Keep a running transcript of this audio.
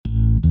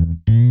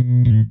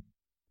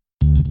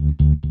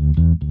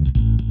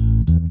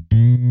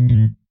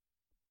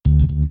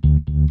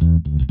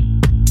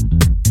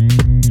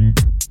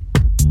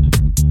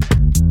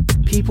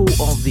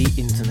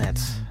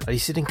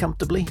sitting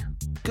comfortably?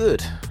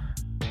 Good.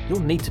 You'll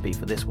need to be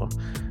for this one.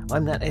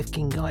 I'm that F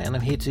King guy, and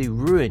I'm here to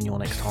ruin your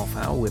next half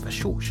hour with a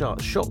short,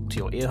 sharp shock to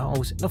your ear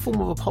holes in the form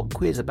of a pop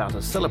quiz about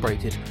a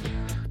celebrated,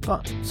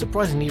 but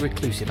surprisingly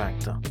reclusive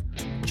actor.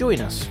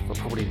 Join us for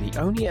probably the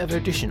only ever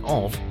edition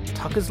of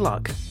Tucker's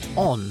Luck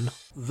on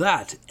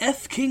That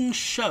F King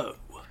Show.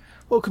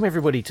 Welcome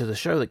everybody to the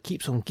show that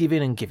keeps on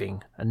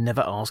giving and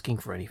never asking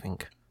for anything.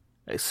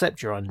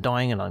 Except your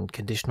undying and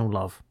unconditional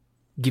love.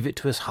 Give it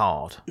to us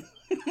hard.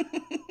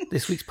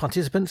 This week's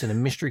participants in a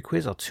mystery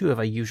quiz are two of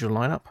our usual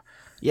lineup.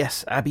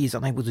 Yes, Abby is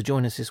unable to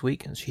join us this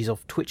week and she's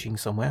off twitching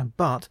somewhere,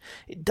 but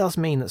it does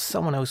mean that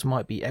someone else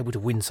might be able to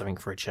win something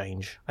for a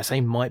change. I say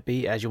might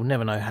be, as you'll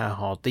never know how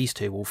hard these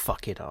two will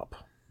fuck it up.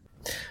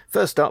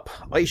 First up,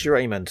 Aisha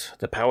Raymond,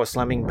 the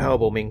power-slamming,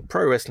 powerbombing,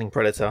 pro-wrestling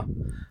predator.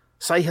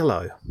 Say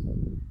hello.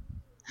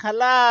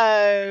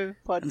 Hello,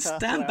 podcast. And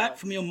stand back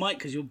from your mic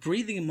because you're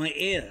breathing in my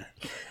ear.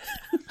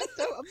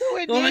 I'm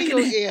nowhere near your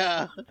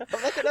ear.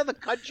 I'm like another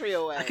country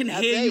away. I can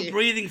hear you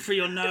breathing through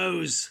your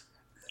nose.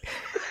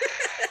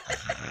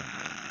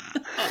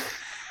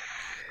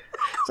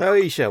 So,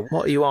 Aisha,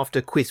 what are you after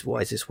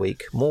quiz-wise this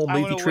week? More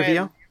movie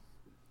trivia?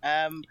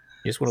 You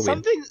just want to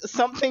win.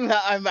 Something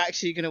that I'm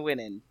actually going to win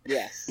in.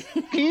 Yes.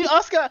 Can you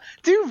ask her?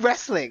 Do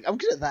wrestling. I'm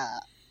good at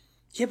that.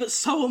 Yeah, but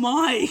so am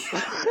I.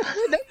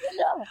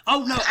 No.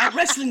 Oh, no, at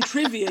wrestling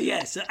trivia,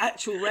 yes. At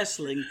actual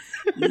wrestling,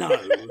 no.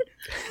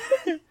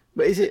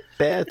 But is it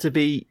better to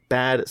be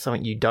bad at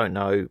something you don't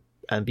know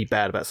and be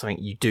bad about something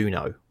you do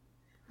know?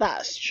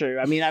 That's true.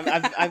 I mean,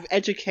 I've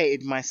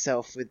educated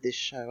myself with this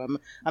show.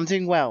 I'm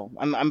doing well.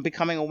 I'm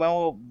becoming a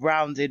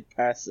well-rounded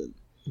person.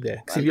 Yeah,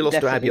 because if you lost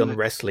to Abby on the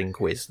wrestling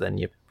quiz, then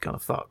you're kind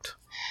of fucked.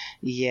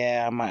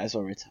 Yeah, I might as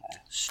well retire.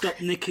 Stop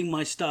nicking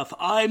my stuff.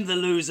 I'm the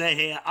loser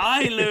here.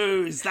 I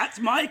lose. That's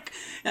my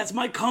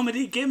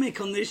comedy gimmick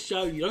on this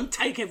show. You don't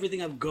take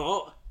everything I've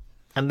got.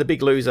 And the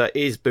big loser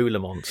is Boo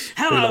Lamont.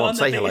 Hello, Boo Lamont, I'm the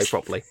say hello biggest...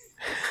 properly.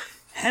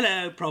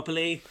 Hello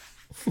properly.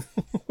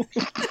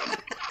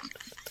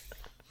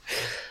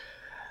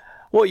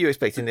 What are you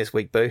expecting this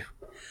week, Boo?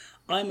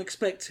 I'm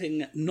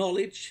expecting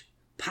knowledge,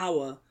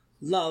 power,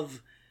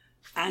 love,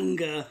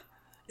 anger,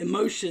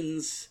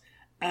 emotions,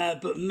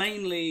 but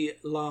mainly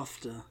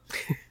laughter.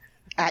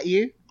 At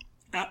you?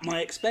 At my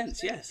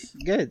expense, yes.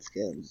 Good.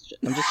 I'm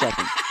just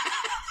checking.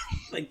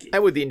 Thank you.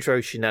 And with the intro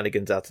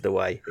shenanigans out of the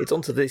way, it's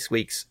on to this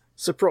week's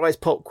surprise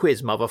pop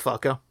quiz,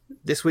 motherfucker.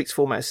 This week's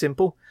format is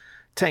simple.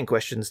 10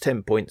 questions,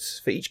 10 points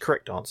for each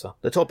correct answer.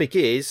 The topic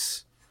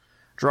is...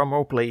 Drum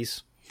roll,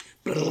 please.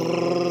 I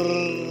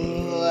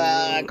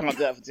can't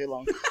do that for too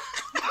long.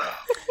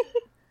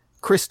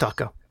 Chris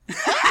Tucker.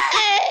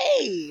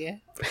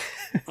 Hey!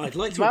 I'd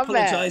like to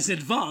apologise in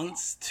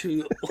advance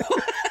to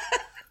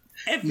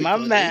everybody. My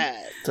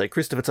man. So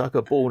Christopher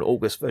Tucker, born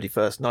August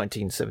 31st,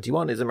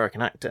 1971, is an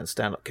American actor and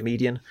stand-up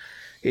comedian.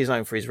 He is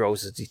known for his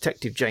roles as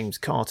Detective James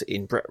Carter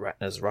in Brett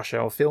Ratner's Rush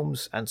Hour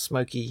films and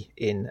Smokey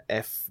in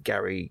F.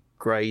 Gary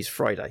Gray's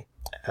Friday.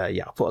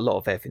 I put a lot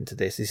of F into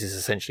this. This is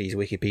essentially his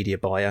Wikipedia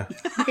bio.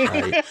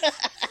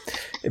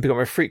 He became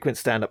a frequent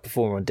stand-up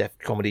performer on Def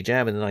Comedy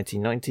Jam in the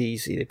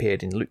 1990s. He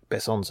appeared in Luc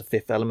Besson's The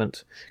Fifth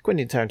Element,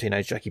 Quentin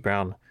Tarantino's Jackie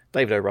Brown,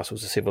 David O.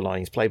 Russell's The Silver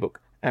Linings Playbook,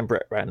 and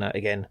Brett Ratner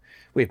again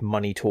with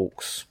Money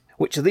Talks.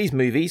 Which of these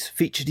movies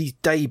featured his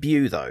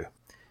debut, though?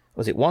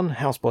 Was it 1,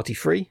 House Party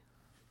 3,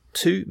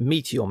 2,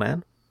 Meteor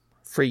Man,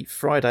 3,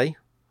 Friday,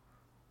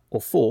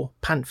 or 4,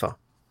 Panther?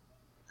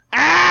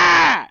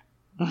 Ah!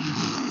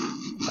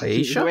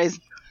 Aisha? Where's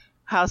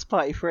House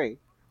Party 3?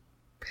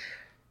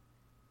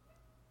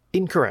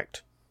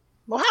 Incorrect.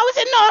 Well, how is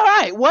it not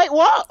right? Wait,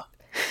 what?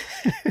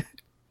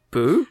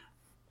 Boo?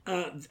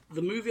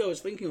 The movie I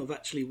was thinking of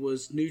actually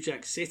was New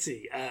Jack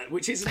City,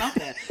 which isn't up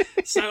there.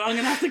 So I'm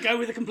going to have to go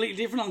with a completely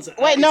different answer.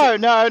 Wait, no.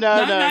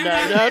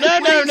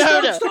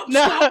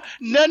 Stop.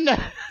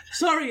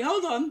 Sorry,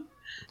 hold on.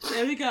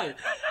 There we go.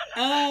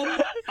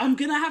 I'm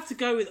going to have to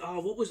go with,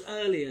 what was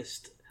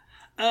earliest?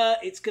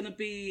 It's going to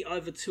be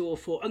either 2 or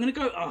 4. I'm going to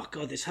go, oh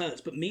God, this hurts,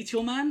 but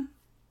Meteor Man?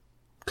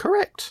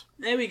 Correct.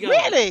 There we go.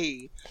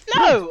 Really?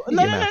 No.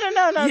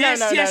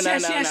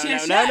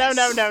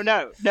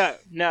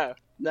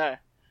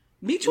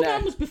 Meteor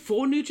Man was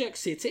before New Jack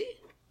City?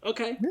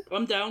 Okay,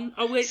 I'm down.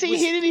 Oh wait, See, he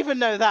didn't even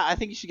know that. I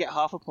think you should get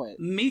half a point.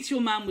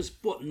 Meteor Man was,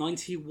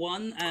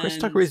 91? And... Chris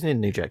Tucker isn't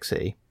in New Jack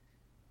City.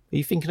 Are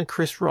you thinking of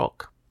Chris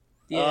Rock?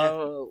 Yeah.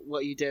 Oh, what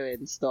are you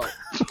doing? Stop.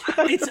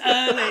 It's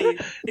early.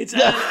 It's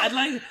early.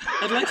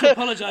 I'd like to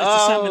apologise to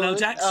Samuel L.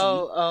 Jackson.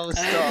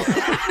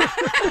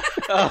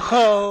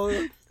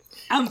 Stop.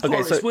 And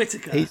Forrest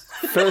Whitaker. His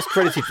first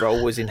credited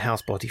role was in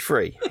House Party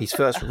 3. His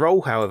first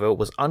role, however,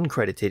 was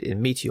uncredited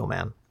in Meteor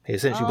Man. He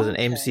essentially was an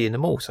MC in the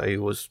mall, so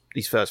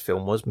his first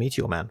film was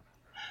Meteor Man.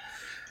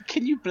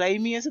 Can you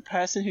blame me as a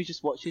person who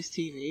just watches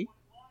TV?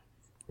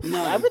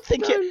 No. I would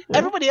think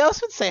everybody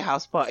else would say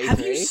House Party 3.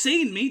 Have you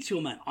seen Meteor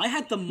Man? I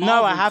had the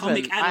Marvel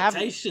comic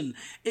adaptation.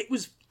 It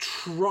was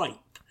tripe.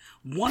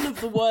 One of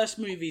the worst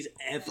movies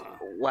ever.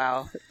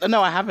 Wow.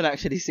 No, I haven't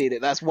actually seen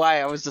it. That's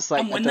why I was just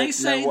like, And when I don't they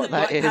say know what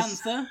that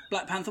is.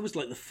 Black Panther was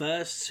like the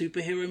first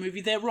superhero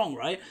movie, they're wrong,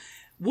 right?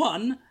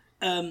 One,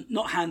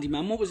 not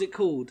Handyman. What was it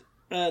called?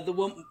 The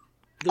one.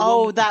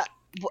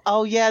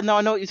 Oh yeah, no,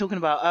 I know what you're talking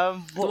about.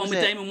 The one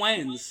with Damon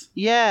Wayans.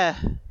 Yeah.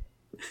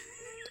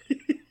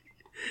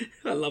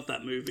 I love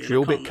that movie.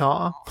 Drillbit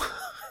Carter?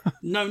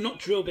 No, not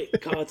Drillbit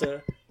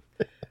Carter.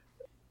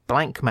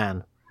 Blank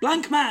Man.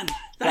 Blank Man.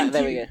 Thank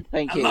there you. we go.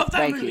 Thank you. I love that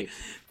Thank movie you.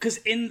 because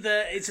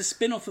it's a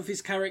spin-off of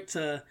his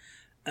character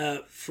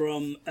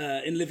from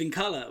In Living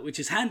Color, which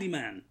is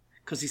Handyman,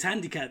 because he's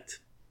handicapped.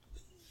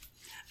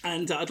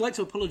 And I'd like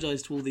to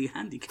apologise to all the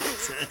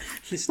handicapped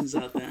listeners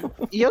out there.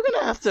 You're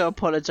gonna have to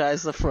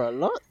apologise for a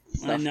lot.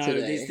 I know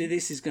today.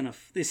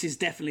 this is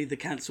definitely the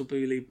Cancel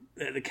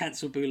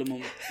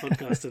Booleymon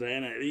podcast today,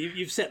 isn't it?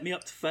 You've set me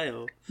up to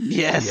fail.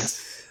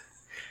 Yes.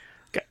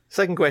 Okay.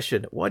 Second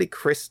question. Why did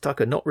Chris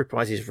Tucker not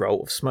reprise his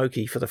role of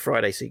Smokey for the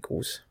Friday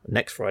sequels,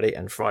 Next Friday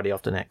and Friday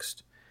After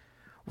Next?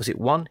 Was it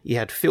 1, he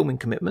had filming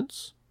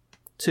commitments?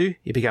 2,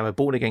 he became a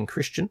born-again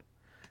Christian?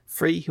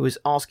 3, he was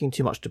asking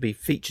too much to be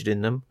featured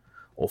in them?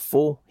 Or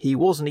 4, he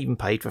wasn't even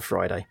paid for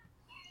Friday?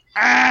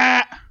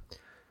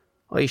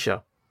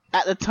 Aisha.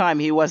 At the time,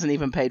 he wasn't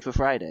even paid for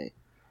Friday.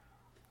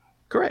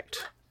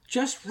 Correct.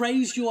 Just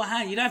raise your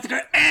hand. You don't have to go,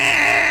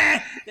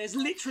 "Ah!" There's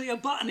literally a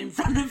button in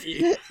front of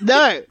you.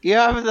 No, you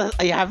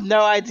have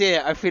no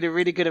idea. I'm feeling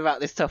really good about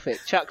this topic.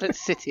 Chocolate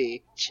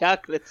City.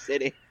 Chocolate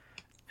City.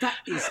 That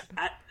is...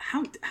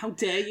 how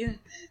dare you?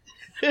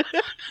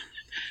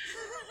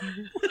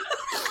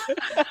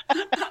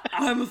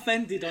 I'm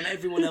offended on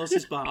everyone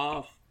else's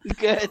behalf.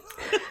 Good.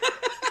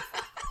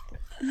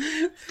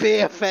 Be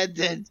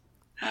offended.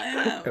 I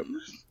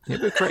am. Yeah,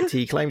 but correct.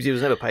 He claims he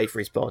was never paid for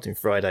his part in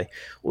Friday,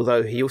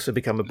 although he also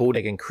became a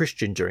born-again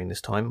Christian during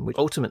this time, which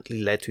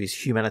ultimately led to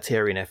his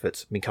humanitarian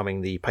efforts,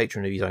 becoming the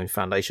patron of his own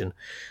foundation,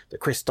 the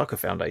Chris Tucker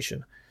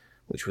Foundation,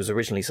 which was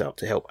originally set up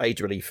to help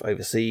AIDS relief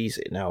overseas.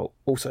 It now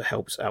also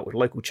helps out with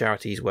local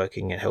charities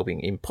working and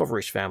helping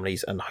impoverished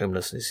families and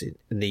homelessness in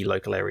the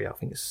local area. I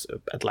think it's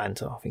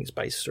Atlanta, I think it's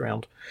based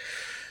around.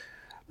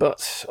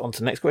 But on to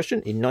the next question.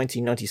 In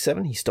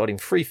 1997, he starred in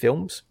 3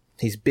 films,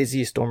 his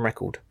busiest on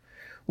record.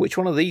 Which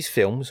one of these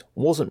films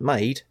wasn't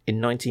made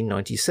in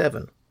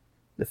 1997?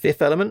 The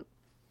Fifth Element,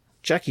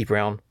 Jackie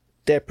Brown,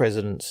 Dead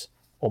Presidents,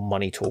 or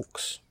Money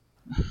Talks?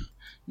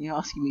 You're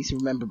asking me to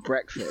remember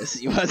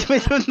breakfast. You must be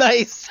from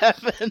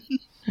 97.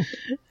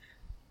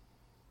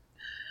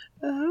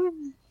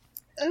 Boo?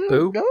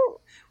 No.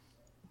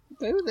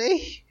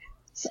 Booty.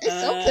 Say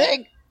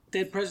something.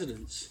 Dead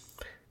Presidents.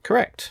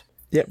 Correct.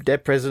 Yep,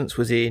 Dead Presidents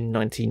was in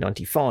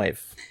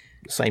 1995.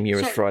 The same year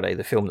as Friday,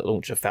 the film that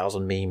launched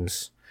 1,000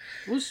 memes.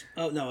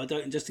 No, I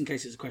don't. Just in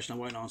case it's a question, I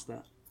won't ask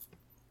that.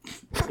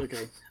 It's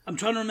okay. I'm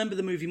trying to remember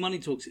the movie Money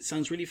Talks. It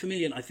sounds really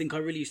familiar, and I think I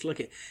really used to like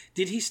it.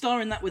 Did he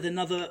star in that with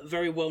another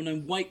very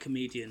well-known white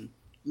comedian?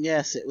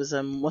 Yes, it was,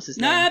 what's his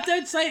name? Nah,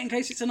 don't say it in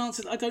case it's an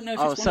answer. I don't know if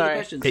it's one of the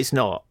questions. It's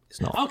not.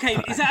 Okay,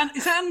 is that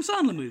Adam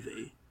Sandler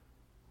movie?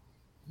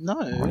 No.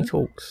 Money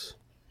Talks.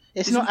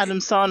 It's not Adam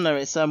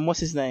Sandler, it's, what's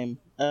his name?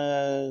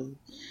 Bugger.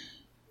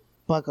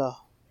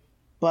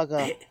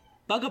 Buggeroony.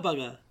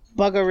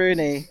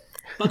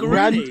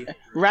 Buggeroony.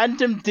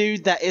 Random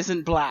dude that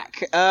isn't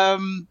black.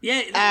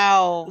 Yeah.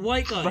 Ow.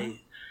 White guy.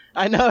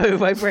 I know,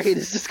 my brain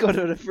has just gone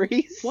on a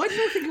freeze. Why did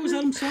I think it was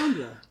Adam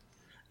Sandler?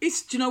 Do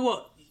you know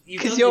what?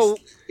 Because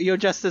you're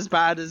just as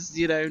bad as,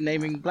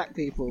 naming black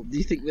people. Do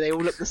you think they all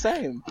look the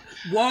same?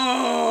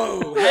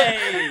 Whoa!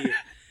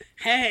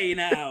 Hey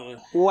now.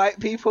 White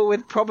people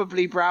with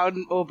probably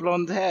brown or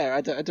blonde hair.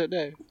 I don't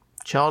know.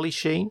 Charlie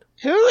Sheen.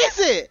 Who is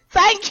it?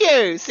 Thank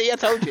you. See, I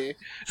told you.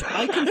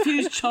 I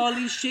confused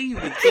Charlie Sheen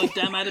with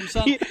goddamn Adam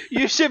Sandler.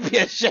 You should be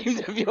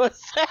ashamed of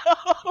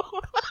yourself.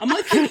 Am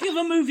I thinking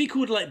of a movie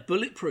called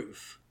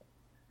Bulletproof?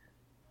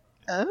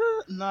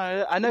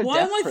 No, I know.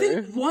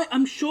 Why?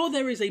 I'm sure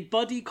there is a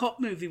buddy cop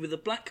movie with a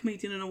black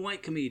comedian and a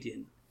white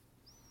comedian.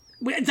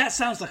 That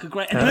sounds like a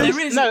great. And if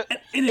there is,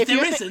 if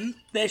there isn't,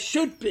 there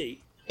should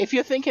be. If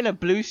you're thinking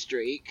of Blue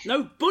Streak,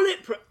 no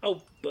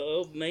Bulletproof.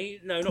 Me?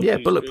 No, not yeah,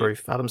 Blue Bulletproof.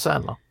 Streak. Adam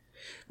Sandler.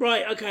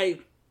 Right.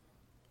 Okay.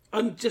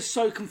 I'm just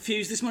so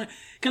confused this morning.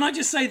 Can I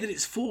just say that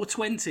it's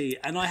 4:20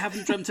 and I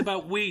haven't dreamt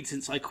about weed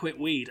since I quit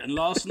weed. And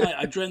last night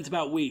I dreamt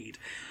about weed.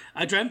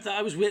 I dreamt that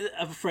I was with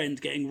a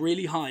friend getting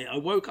really high. I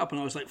woke up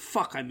and I was like,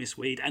 fuck, I miss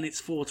weed. And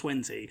it's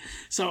 4:20.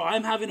 So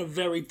I'm having a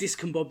very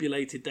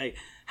discombobulated day.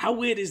 How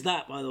weird is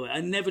that, by the way?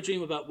 I never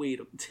dream about weed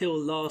until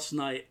last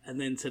night. And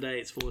then today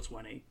it's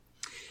 4:20.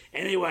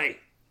 Anyway.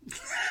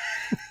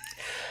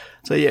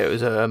 So yeah, it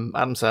was Adam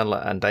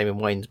Sandler and Damon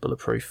Wayans'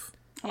 Bulletproof.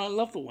 I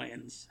love the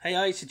Wayans. Hey,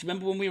 Aisha, do you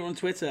remember when we were on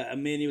Twitter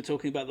and me and you were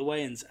talking about the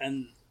Wayans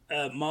and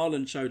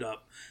Marlon showed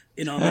up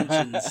in our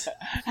mentions?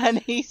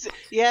 And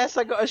yes,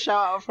 I got a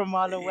shout out from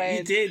Marlon Wayans.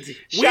 You did.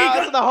 Shout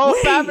out to the whole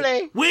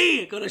family.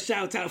 We got a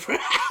shout out for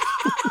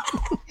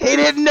He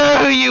didn't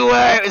know who you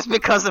were. It was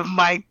because of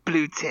my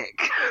blue tick.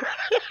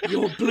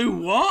 Your blue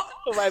what?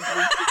 My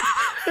blue tick.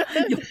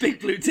 Your big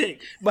blue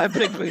tick. My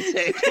big blue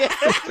tick.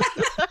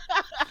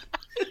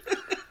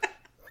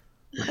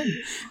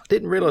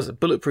 Didn't realise that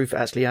Bulletproof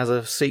actually has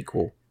a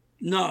sequel,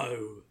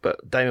 No.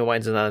 but Damon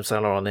Wayans and Adam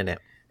Sandler are in it.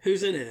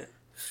 Who's in it?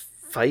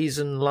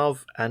 Faison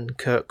Love and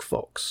Kirk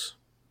Fox.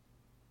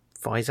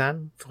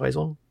 Faison?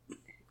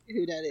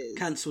 Who that is?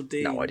 Cancelled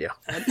Dean. No idea.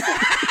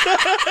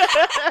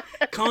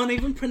 Can't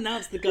even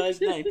pronounce the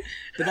guy's name.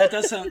 But that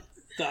does sound...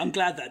 I'm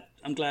glad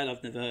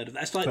I've never heard of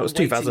that. It's like That was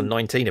the Waiting-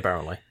 2019,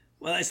 apparently.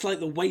 Well, it's like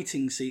the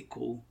Waiting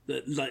sequel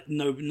that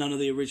none of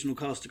the original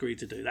cast agreed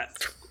to do. That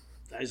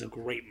is a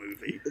great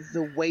movie.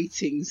 The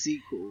Waiting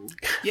sequel.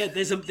 Yeah,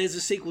 there's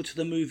a sequel to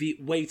the movie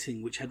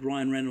Waiting, which had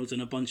Ryan Reynolds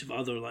and a bunch of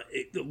other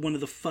one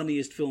of the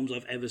funniest films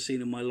I've ever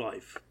seen in my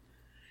life.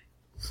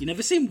 You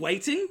never seen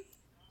Waiting?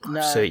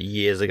 No. So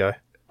years ago.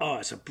 Oh,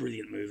 it's a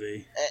brilliant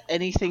movie.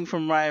 Anything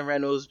from Ryan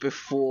Reynolds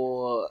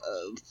before...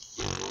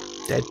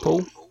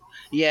 Deadpool?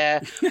 Yeah,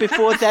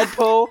 before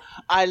Deadpool,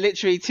 I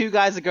literally... Two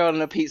Guys, a Girl,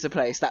 and a Pizza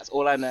Place. That's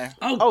all I know.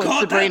 Oh,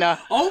 God, Sabrina.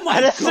 oh, my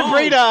And it's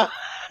God.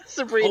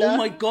 Sabrina. Oh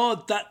my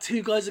God, that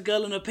Two Guys, a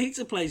Girl, and a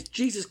Pizza Place.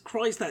 Jesus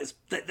Christ,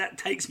 that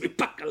takes me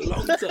back a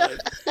long time.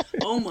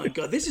 Oh my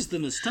God, this is the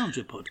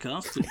Nostalgia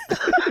Podcast.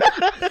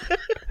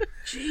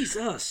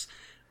 Jesus.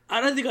 I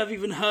don't think I've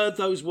even heard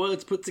those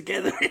words put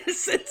together in a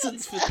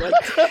sentence for like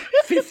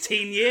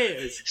 15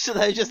 years. Should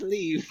I just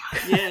leave?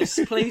 Yes,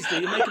 please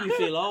do. You're making me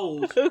feel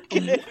old.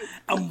 Okay.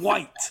 And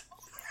white.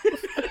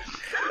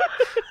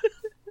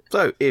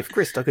 So, if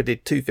Chris Tucker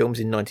did 2 films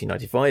in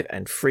 1995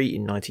 and 3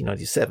 in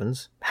 1997,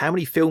 how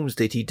many films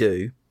did he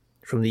do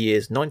from the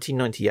years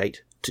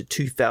 1998 to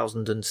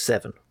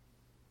 2007?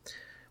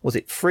 Was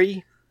it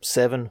 3,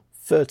 7,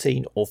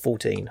 13 or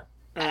 14?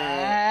 Go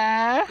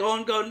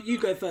on. You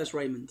go first,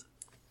 Raymond.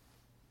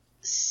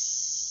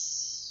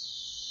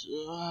 Just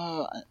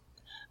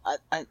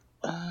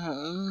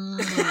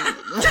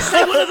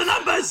say one of the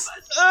numbers!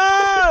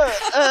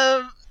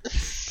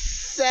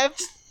 7?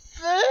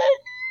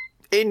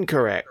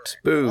 Incorrect.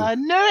 Boo. I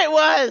knew it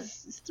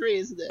was! It's 3,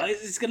 isn't it?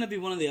 It's going to be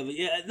one of the other.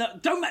 Yeah, no,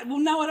 well,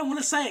 now I don't want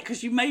to say it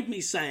because you made me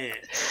say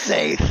it.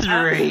 Say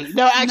 3.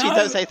 No, actually, no.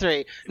 don't say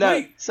 3. No,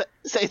 Wait.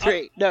 say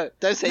 3. No,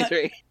 don't say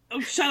 3. Oh,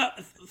 shut up.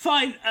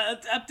 Fine.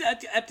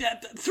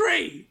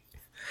 3.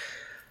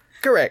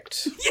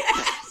 Correct.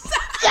 Yes!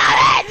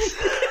 Damn it!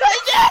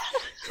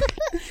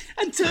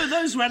 And 2 of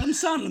those were Adam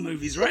Sandler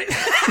movies, right?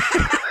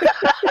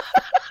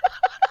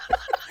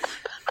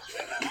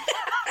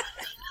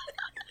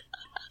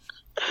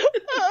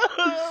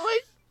 My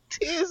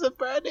tears are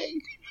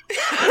burning.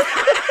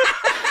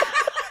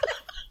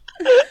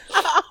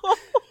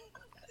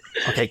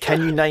 Okay,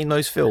 can you name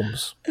those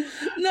films?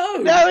 No.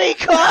 No, he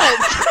can't.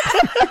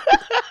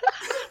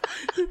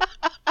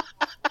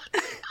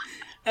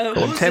 Go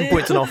on, 10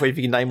 points and off if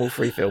you can name all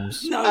 3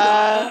 films.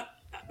 No.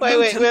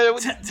 Wait. To me.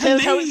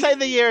 Say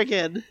the year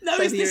again. No,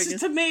 Say this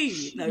is to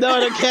me. No, I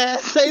don't care.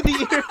 Say the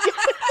year again.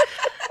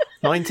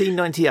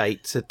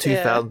 1998 to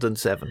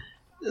 2007.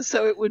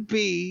 So it would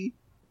be...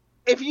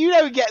 If you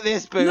don't get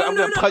this, Boo, I'm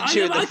going to punch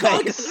you in the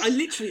face. I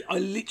literally,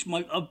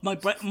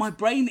 my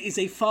brain is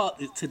a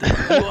fart today.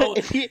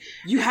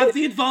 You have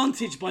the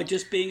advantage by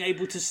just being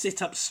able to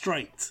sit up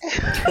straight.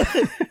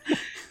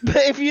 But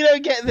if you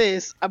don't get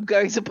this, I'm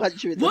going to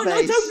punch you in the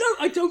face.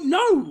 I don't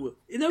know.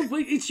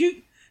 It's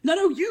you.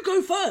 No, you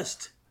go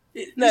first.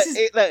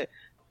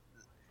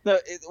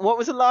 What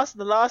was the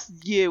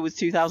last year was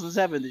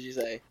 2007, did you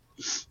say?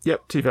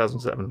 Yep,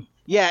 2007.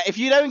 Yeah, if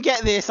you don't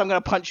get this, I'm going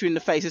to punch you in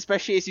the face,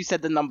 especially as you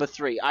said the number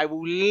 3. I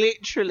will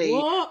literally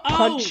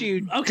punch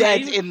you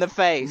dead in the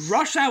face.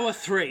 Rush Hour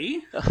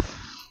 3.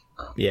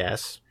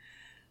 Yes.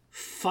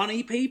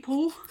 Funny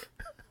People.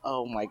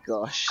 Oh my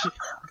gosh.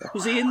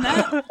 Was he in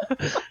that?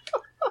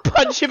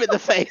 Punch him in the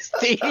face,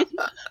 Dean.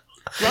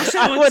 Rush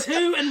Hour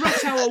 2 and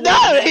Rush Hour 1.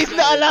 No, he's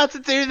not allowed to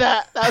do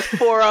that. That's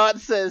 4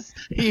 answers.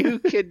 You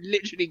can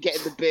literally get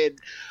in the bin.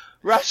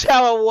 Rush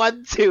Hour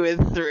 1, 2,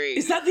 and 3.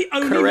 Is that the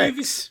only Correct.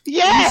 movies?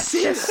 Yes!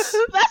 Yes.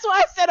 That's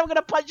why I said I'm going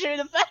to punch you in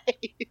the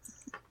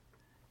face.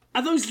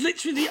 Are those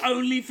literally the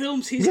only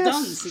films he's Yes.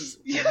 done since?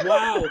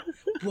 Wow.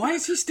 Why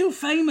is he still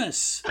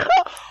famous?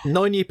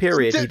 9-year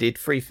period, he did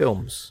 3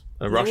 films.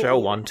 Rush Hour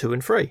 1, 2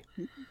 and 3.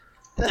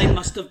 They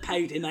must have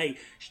paid him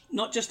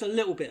not just a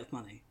little bit of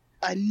money,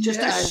 just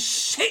a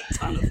shit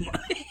ton of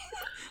money.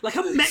 Like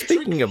a metric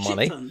Speaking of shit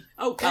money, ton.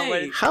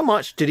 Okay. How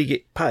much did he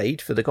get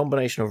paid for the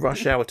combination of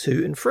Rush Hour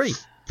 2 and 3?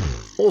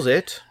 Was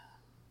it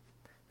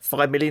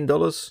 $5 million,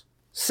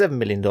 $7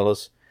 million,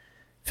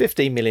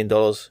 $15 million,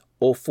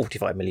 or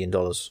 $45 million?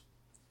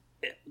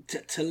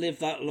 To live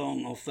that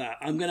long off that,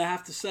 I'm going to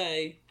have to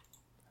say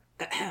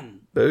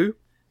Boo?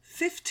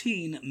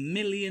 $15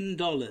 million.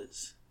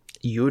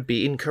 You would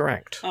be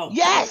incorrect. Oh,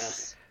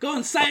 Yes! Go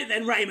on, say it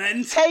then,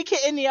 Raymond. Take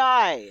it in the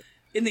eye.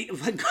 In the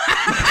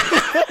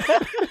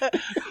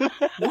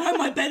Why am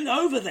I bent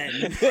over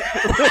then?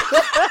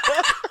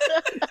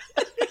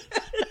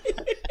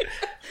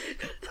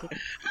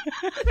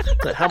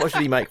 So how much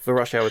did he make for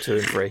Rush Hour 2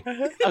 and 3?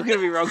 I'm going to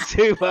be wrong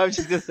too, but I'm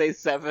just going to say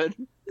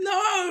 7.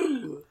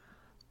 No!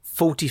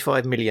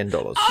 $45 million.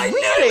 I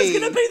knew it was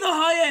going to be the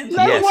high end.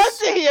 No Yes.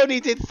 wonder he only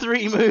did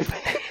 3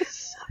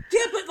 movies. Yeah,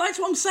 but that's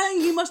what I'm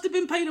saying. He must have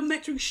been paid a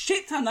metric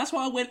shit ton. That's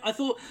why I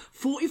thought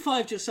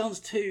 45 just sounds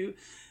too,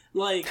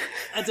 like,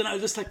 I don't know,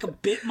 just like a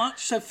bit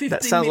much. So 15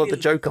 That sounds like the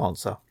million- joke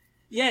answer.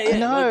 Yeah, I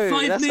know, like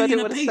 5 that's why I million didn't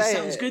a wanna piece say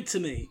sounds it. good to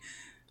me.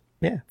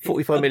 Yeah,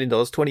 $45 million,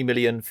 $20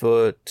 million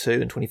for 2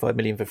 and $25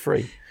 million for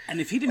 3.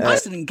 And if he'd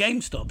invested in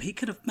GameStop, he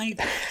could have made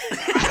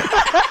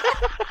that.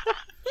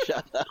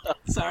 Shut up.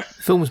 Sorry.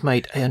 Films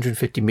made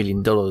 $850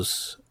 million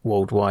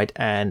worldwide,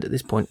 and at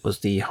this point was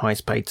the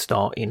highest paid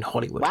star in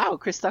Hollywood. Wow,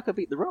 Chris Tucker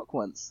beat The Rock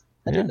once.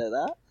 I didn't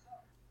know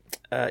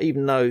that.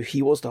 Even though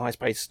he was the highest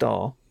paid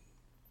star,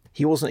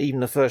 he wasn't even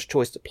the first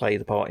choice to play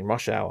the part in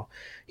Rush Hour.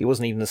 He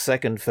wasn't even the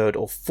second, third,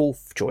 or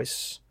fourth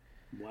choice.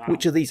 Wow.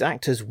 Which of these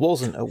actors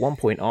wasn't at one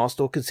point asked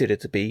or considered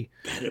to be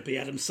Better be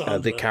Adam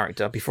Sandler. the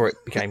character before it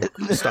became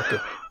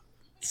Tucker?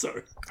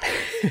 Sorry.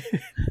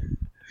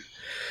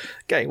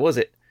 Okay, was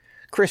it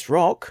Chris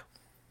Rock,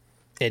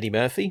 Eddie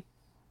Murphy,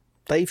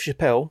 Dave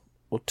Chappelle,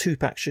 or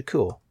Tupac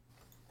Shakur?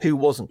 Who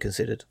wasn't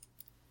considered?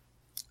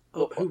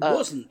 Oh, who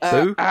wasn't? Who?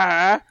 Who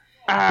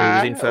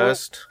was in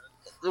first?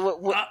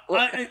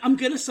 I'm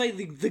going to say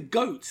the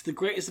GOAT, the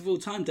greatest of all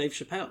time, Dave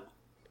Chappelle.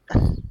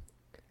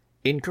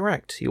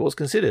 Incorrect. He was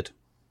considered.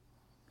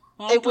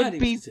 Oh, I'm It glad would he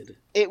be was considered.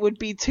 it would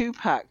be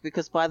Tupac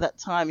because by that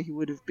time he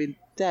would have been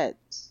dead.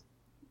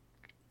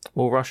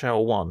 Well, Rush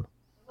Hour 1.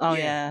 Oh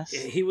Yeah.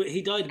 yes.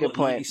 He died, Good what,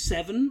 point.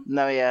 97?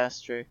 No, yeah,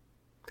 that's true.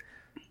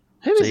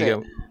 Who So is you it?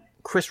 go,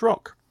 Chris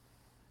Rock.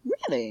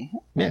 Really?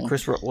 Yeah, Oh.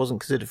 Chris Rock wasn't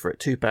considered for it.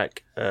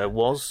 Tupac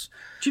was.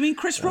 Do you mean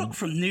Chris Rock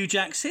from New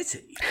Jack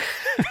City?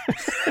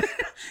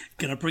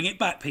 Gonna bring it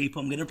back,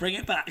 people. I'm gonna bring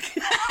it back.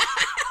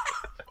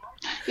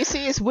 You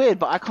see, it's weird,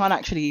 but I can't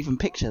actually even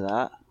picture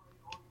that.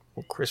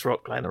 Or Chris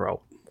Rock playing the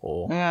role.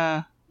 Or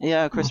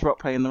Yeah, Chris Rock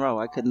playing the role.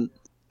 I couldn't.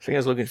 I think I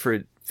was looking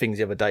through things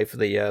the other day for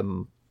the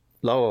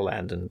La La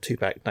Land, and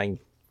Tupac name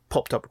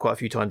popped up quite a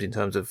few times in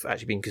terms of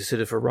actually being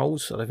considered for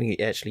roles. I don't think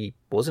he actually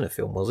was in a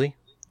film, was he?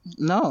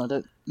 No, I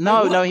don't.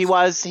 No, what? no, he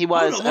was. He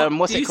was. Hold on, what?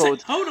 What's You it called?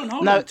 said- hold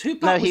on. No,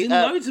 Tupac no, was he, in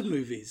loads of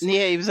movies.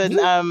 Yeah, he was in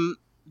Oh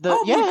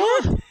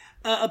my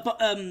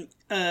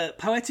god!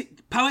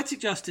 Poetic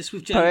Justice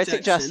with Janet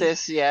Poetic Jackson.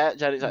 Justice. Yeah,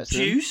 Janet Jackson.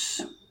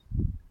 Juice.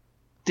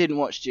 Didn't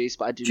watch Juice,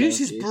 but I do. Juice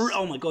know is Juice.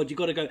 oh my god, you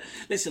got to go.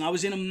 Listen, I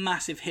was in a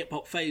massive hip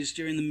hop phase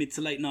during the mid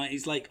to late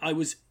 90s. Like I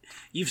was,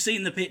 you've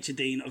seen the picture,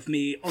 Dean, of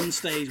me on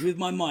stage with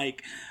my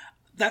mic.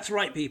 That's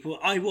right, people.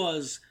 I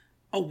was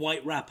a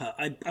white rapper.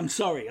 I'm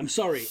sorry.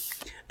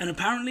 And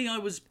apparently, I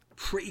was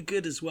pretty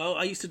good as well.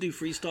 I used to do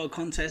freestyle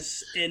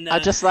contests in. I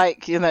just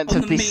like to on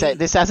the be meme. said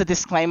this as a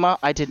disclaimer.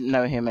 I didn't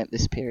know him at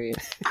this period.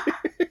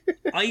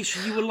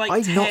 Aisha, you were like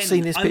I've 10. not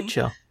seen this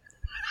picture.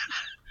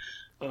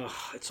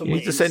 It's on You my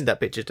need to send that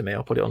picture to me.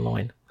 I'll put it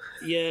online.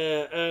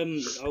 Yeah,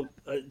 I'll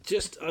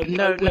I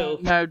No, will.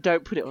 no,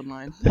 don't put it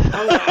online.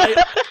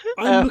 I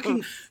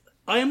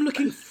am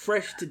looking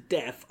fresh to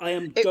death. I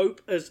am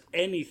dope as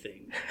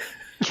anything.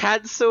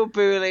 Cancel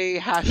bully.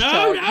 Hashtag.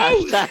 No!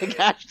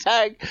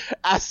 Hashtag.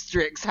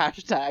 Asterisk.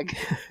 Hashtag.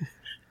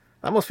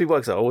 That must be why,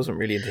 'cause I wasn't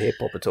really into hip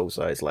hop at all.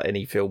 So it's like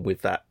any film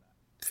with that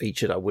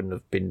featured, I wouldn't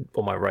have been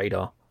on my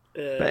radar.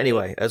 But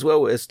anyway, as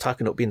well as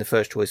Tucker not being the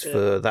first choice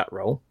for that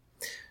role,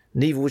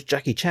 neither was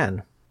Jackie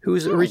Chan, who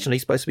was originally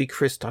supposed to be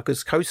Chris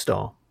Tucker's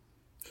co-star.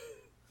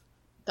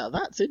 Now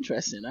that's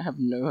interesting. I have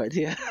no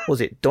idea.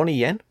 Was it Donnie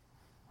Yen,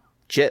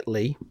 Jet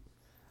Li,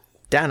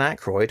 Dan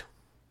Aykroyd,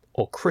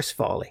 or Chris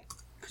Farley?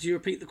 Could you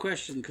repeat the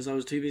question? Because I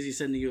was too busy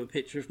sending you a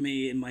picture of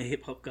me in my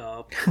hip hop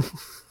garb.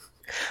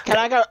 Can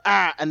I go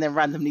and then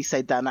randomly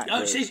say Dan Aykroyd?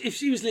 Oh, if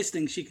she was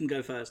listening, she can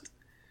go first.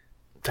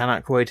 Dan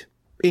Aykroyd,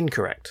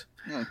 incorrect.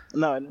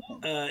 No.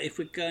 If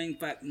we're going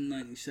back in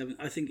 97,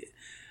 I think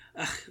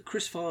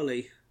Chris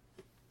Farley.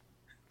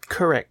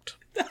 Correct.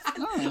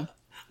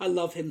 I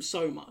love him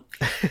so much.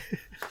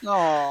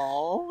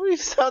 Oh, we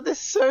sounded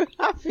so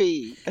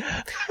happy.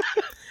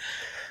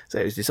 So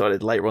it was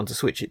decided later on to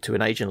switch it to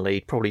an Asian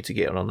lead, probably to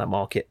get on that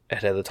market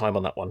ahead of the time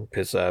on that one,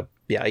 because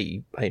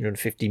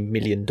 $850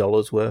 million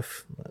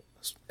worth.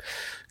 That's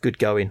good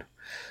going.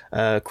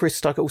 Chris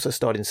Tucker also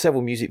starred in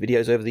several music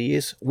videos over the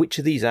years. Which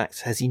of these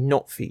acts has he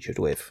not featured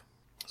with?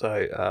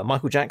 So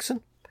Michael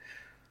Jackson,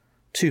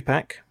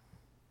 Tupac,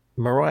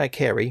 Mariah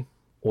Carey,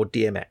 or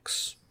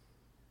DMX?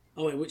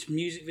 Oh, wait, which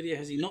music video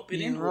has he not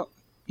been in?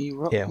 You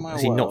rock Yeah, my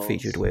has he not world.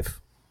 featured with?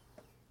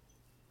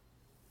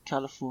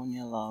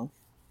 California Love.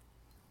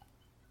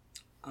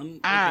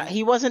 Okay.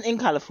 He wasn't in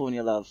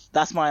California Love.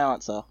 That's my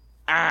answer.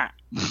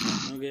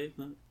 Okay,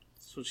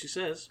 that's what she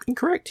says.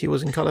 Incorrect. He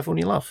was in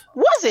California Love.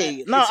 Was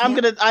he? No,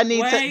 I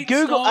need to Wait,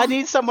 Google. stop. I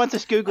need someone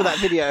to Google that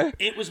video.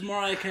 It was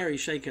Mariah Carey,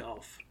 Shake It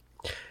Off.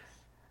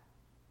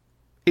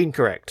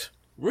 Incorrect.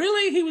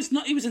 Really? He was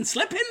not. He was in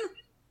Slippin'?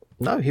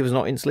 No, he was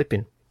not in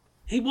Slippin'.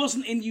 He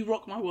wasn't in You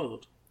Rock My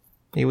World.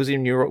 He was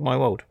in You Rock My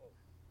World.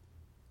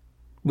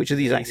 Which of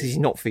these acts is he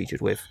not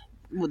featured with?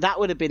 Well, that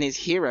would have been his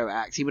hero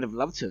act. He would have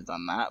loved to have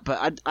done that,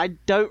 but I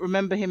don't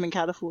remember him in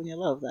California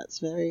Love. That's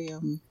very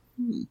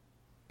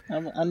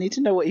I need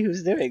to know what he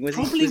was doing. Was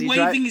Probably he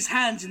waving his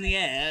hands in the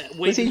air.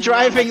 Was he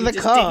driving the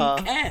car?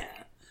 Didn't care.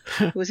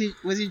 Was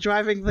he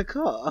driving the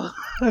car?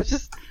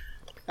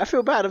 I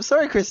feel bad. I'm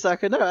sorry, Chris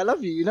Tucker. No, I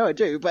love you. You know I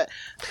do. But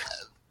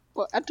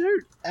I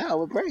don't.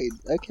 Ow, my brain.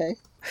 Okay.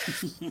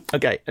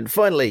 Okay, and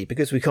finally,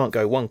 because we can't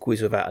go one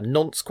quiz without a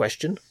nonce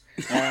question,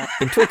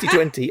 in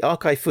 2020,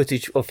 archive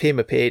footage of him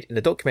appeared in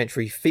a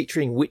documentary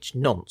featuring which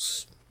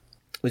nonce?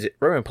 Was it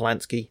Roman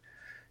Polanski,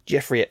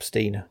 Jeffrey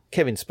Epstein,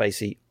 Kevin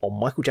Spacey, or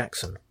Michael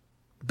Jackson?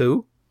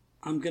 Boo?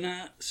 I'm going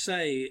to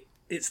say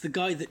it's the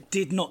guy that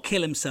did not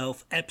kill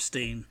himself,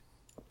 Epstein.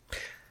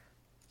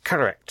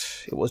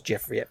 Correct. It was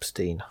Jeffrey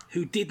Epstein.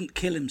 Who didn't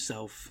kill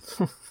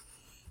himself.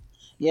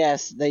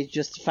 Yes, they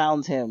just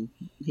found him.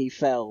 He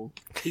fell.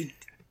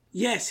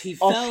 Yes, he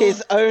off fell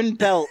his own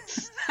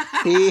belt.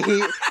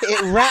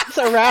 It wrapped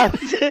around.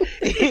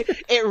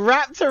 It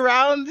wrapped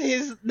around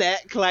his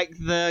neck like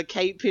the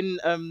cape in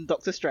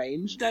Doctor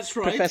Strange. That's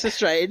right, Professor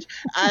Strange,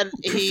 and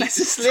he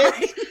Professor slipped.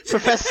 Strange.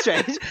 Professor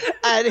Strange,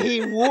 and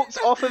he walked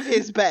off of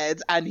his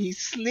bed, and he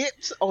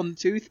slipped on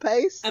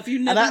toothpaste. Have you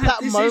never and at had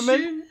that this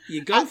moment, issue?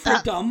 You go for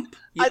a dump,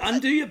 you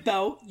undo your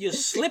belt, you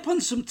slip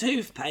on some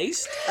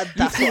toothpaste, and you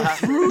that's pull what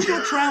happened. through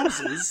your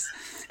trousers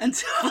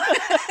until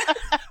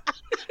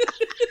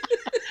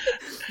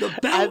the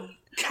belt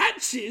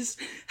catches,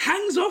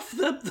 hangs off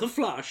the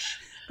flush,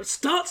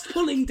 starts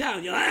pulling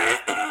down. You're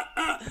like,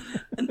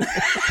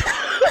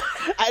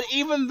 and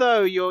even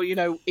though you're,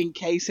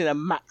 encased in a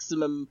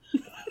maximum,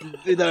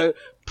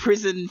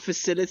 prison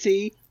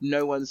facility,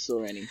 no one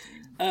saw anything.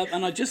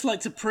 And I'd just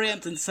like to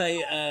preempt and say,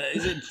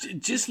 is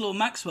it Ghislaine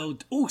Maxwell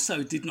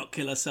also did not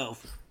kill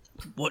herself?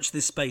 Watch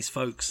this space,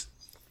 folks.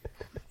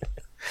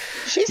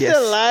 She's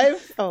still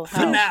alive? Oh,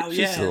 for now, She's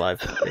yeah. still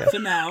alive. Yeah. For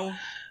now.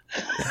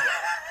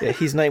 Yeah,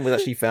 his name was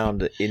actually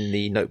found in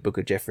the notebook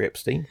of Jeffrey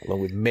Epstein, along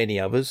with many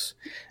others,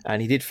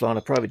 and he did fly on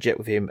a private jet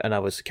with him and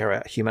others to carry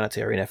out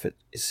humanitarian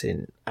efforts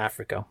in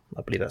Africa.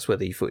 I believe that's where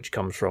the footage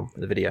comes from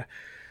in the video.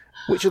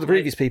 Which of the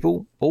previous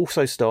people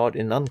also starred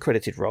in an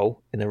uncredited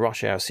role in the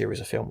Rush Hour series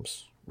of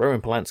films?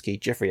 Roman Polanski,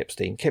 Jeffrey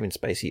Epstein, Kevin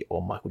Spacey,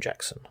 or Michael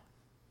Jackson?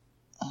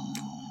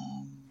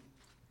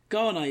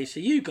 Go on,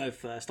 Aisha, you go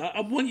first. I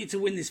want you to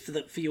win this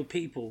for your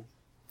people.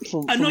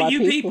 For not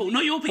you people,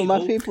 not your people. For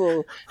my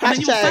people. I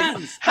meant your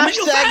fans. I meant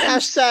your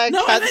fans. Hashtag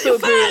No, I meant cancel your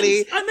fans.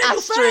 Booley. I meant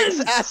your fans.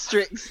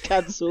 Asterisk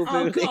cancel Oh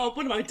Booley. God,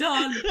 what have I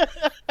done?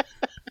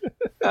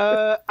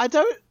 I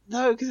don't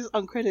know because it's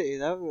uncredited.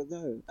 I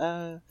don't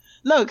know.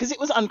 No, because it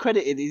was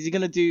uncredited. Is he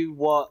going to do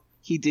what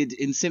he did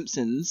in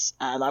Simpsons?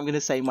 And I'm going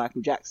to say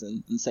Michael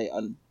Jackson and say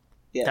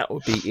yeah. That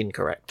would be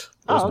incorrect.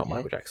 It was not okay.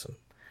 Michael Jackson.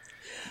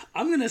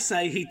 I'm going to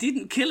say he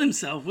didn't kill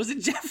himself. Was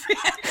it Jeffrey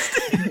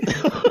Epstein?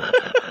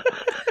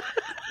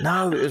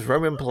 No, it was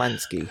Roman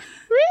Polanski.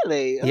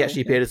 Really? He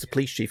actually appeared as the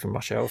police chief in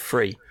Rush Hour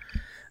 3,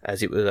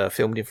 as it was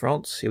filmed in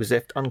France. He was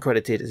left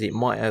uncredited as it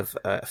might have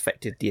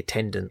affected the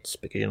attendance,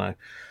 because,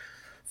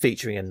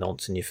 featuring a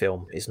nonce in your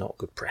film is not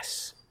good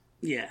press.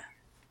 Yeah.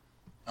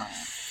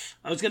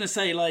 I was going to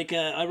say,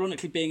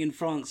 ironically, being in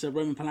France,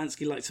 Roman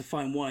Polanski likes a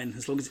fine wine,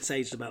 as long as it's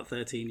aged about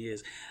 13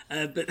 years.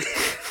 But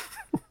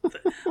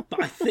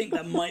I think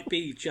that might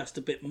be just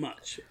a bit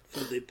much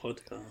for the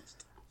podcast.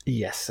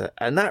 Yes,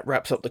 and that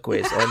wraps up the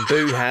quiz, and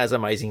Boo has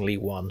amazingly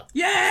won.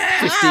 Yeah!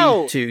 50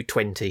 Ow! to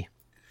 20.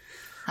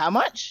 How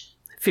much?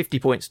 50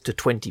 points to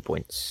 20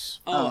 points.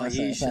 Oh, that's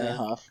Aisha.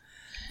 half.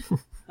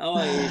 Oh,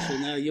 Aisha,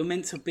 no, you're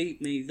meant to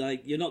beat me.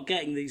 You're not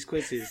getting these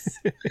quizzes.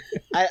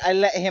 I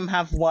let him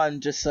have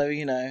one just so,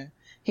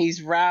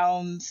 he's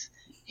round,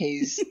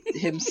 he's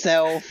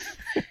himself,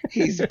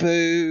 he's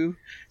Boo.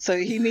 So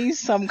he needs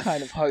some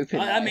kind of hope in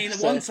life. I mean,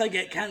 once I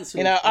get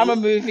cancelled... I'm a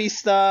movie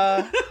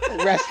star,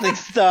 wrestling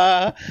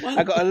star.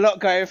 I got a lot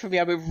going for me.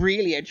 I'm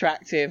really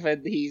attractive,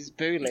 and he's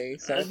Booley.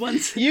 So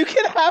you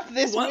can have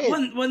this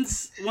win.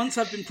 Once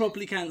I've been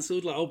properly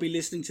cancelled, I'll be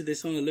listening to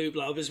this on a loop.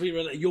 I'll just be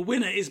like, your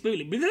winner is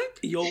Booley.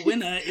 Your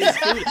winner is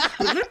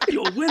Booley.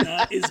 Your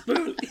winner is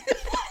Booley.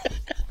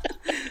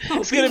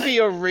 It's going to be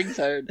your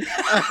ringtone.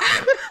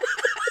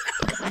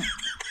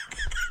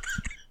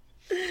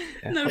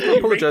 Yeah. I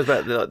apologise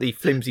about the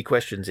flimsy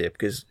questions here,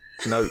 because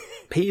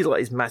he's like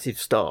his massive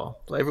star.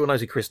 Everyone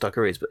knows who Chris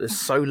Tucker is, but there's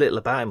so little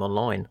about him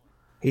online.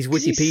 His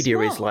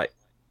Wikipedia is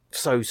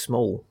so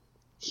small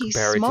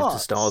comparative to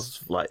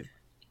stars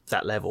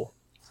that level.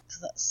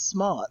 That's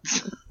smart.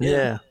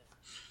 Yeah.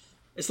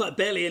 It's like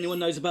barely anyone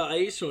knows about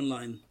Aisha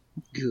online.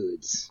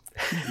 Good.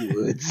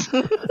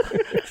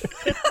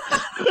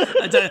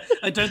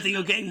 I don't think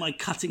you're getting my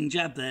cutting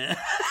jab there.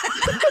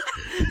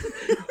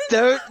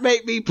 Don't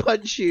make me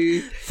punch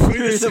you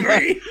through the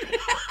screen.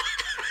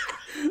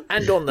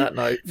 And on that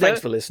note,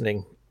 thanks for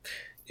listening.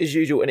 As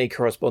usual, any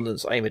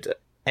correspondence, aim it at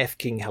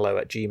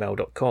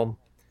fkinghello@gmail.com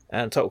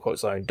and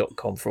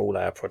totalquotezone.com for all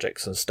our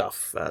projects and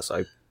stuff.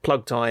 So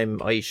plug time,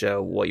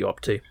 Aisha, what are you up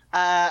to?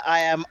 I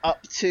am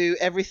up to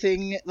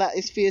everything that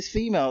is Fierce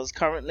Females.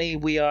 Currently,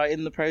 we are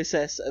in the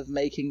process of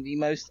making the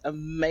most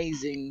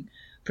amazing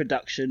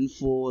production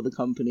for the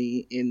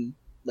company in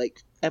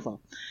ever.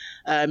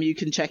 You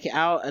can check it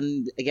out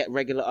and get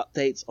regular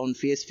updates on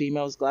Fierce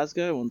Females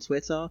Glasgow on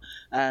Twitter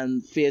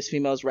and Fierce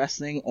Females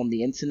Wrestling on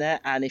the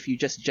internet. And if you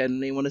just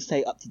generally want to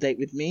stay up to date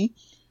with me,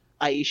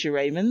 Aisha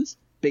Raymond,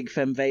 Big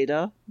Fem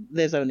Vader,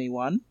 there's only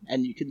one,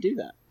 and you can do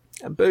that.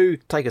 And Boo,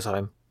 take us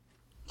home.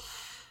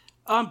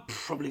 I'm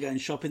probably going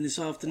shopping this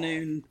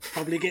afternoon,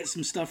 probably get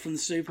some stuff from the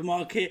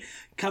supermarket,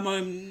 come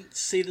home,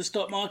 see the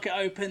stock market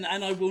open,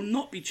 and I will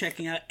not be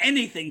checking out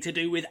anything to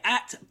do with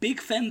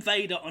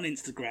 @BigFemVader on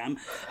Instagram.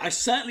 I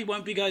certainly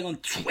won't be going on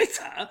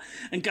Twitter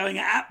and going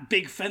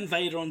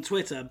 @BigFemVader on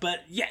Twitter,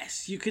 but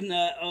yes, you can,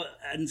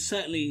 and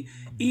certainly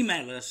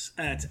email us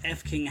at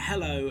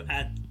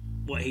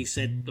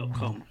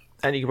fkinghello@whathesaid.com.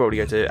 And you can probably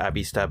go to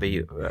Abby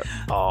Stabby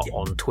Art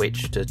on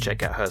Twitch to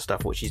check out her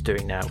stuff, what she's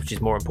doing now, which is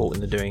more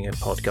important than doing a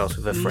podcast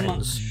with her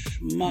friends.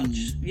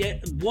 Much. Yeah,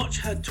 watch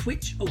her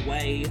twitch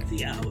away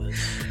the hours.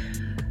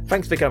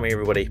 Thanks for coming,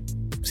 everybody.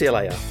 See you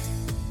later.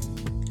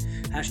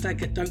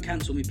 # don't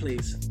cancel me,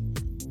 please.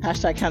 #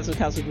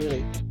 cancel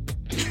Billy.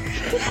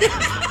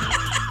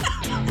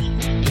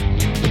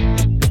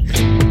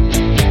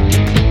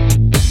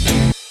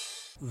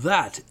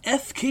 That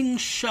F King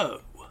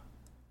show.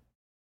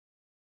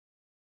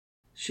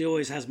 She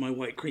always has my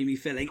white creamy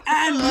filling.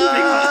 And moving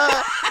on.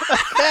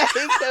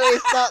 Can we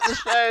start the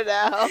show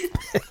now?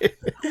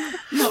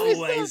 Not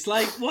always.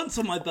 Like once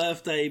on my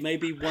birthday,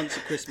 maybe once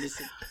at Christmas.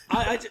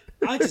 I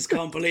just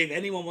can't believe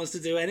anyone wants to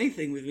do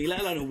anything with me,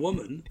 let alone a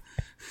woman.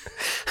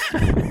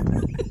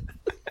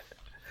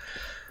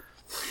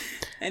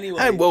 Anyway.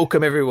 And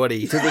welcome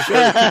everybody to the show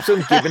that keeps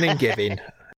on giving and giving.